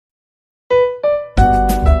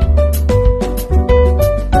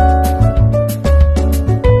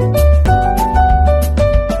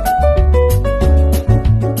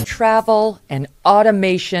travel and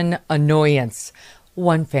automation annoyance.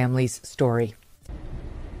 One family's story.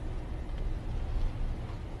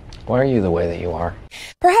 Why are you the way that you are?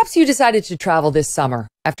 Perhaps you decided to travel this summer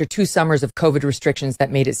after 2 summers of COVID restrictions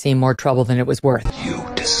that made it seem more trouble than it was worth. You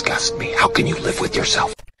disgust me. How can you live with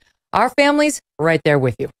yourself? Our family's right there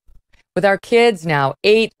with you. With our kids now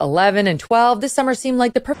 8, 11, and 12, this summer seemed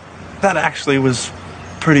like the That actually was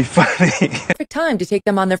pretty funny. perfect time to take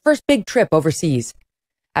them on their first big trip overseas.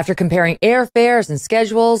 After comparing airfares and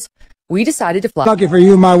schedules, we decided to fly Lucky for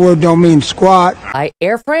you, my word don't mean squat.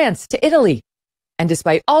 Air France to Italy. And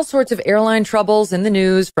despite all sorts of airline troubles in the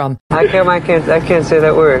news, from I can't say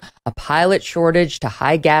that word. a pilot shortage to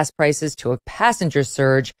high gas prices to a passenger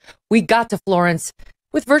surge, we got to Florence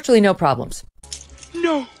with virtually no problems.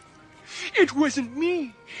 No, it wasn't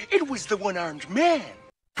me. It was the one-armed man.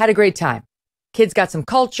 Had a great time. Kids got some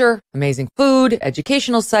culture, amazing food,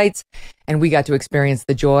 educational sites, and we got to experience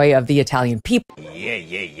the joy of the Italian people. Yeah.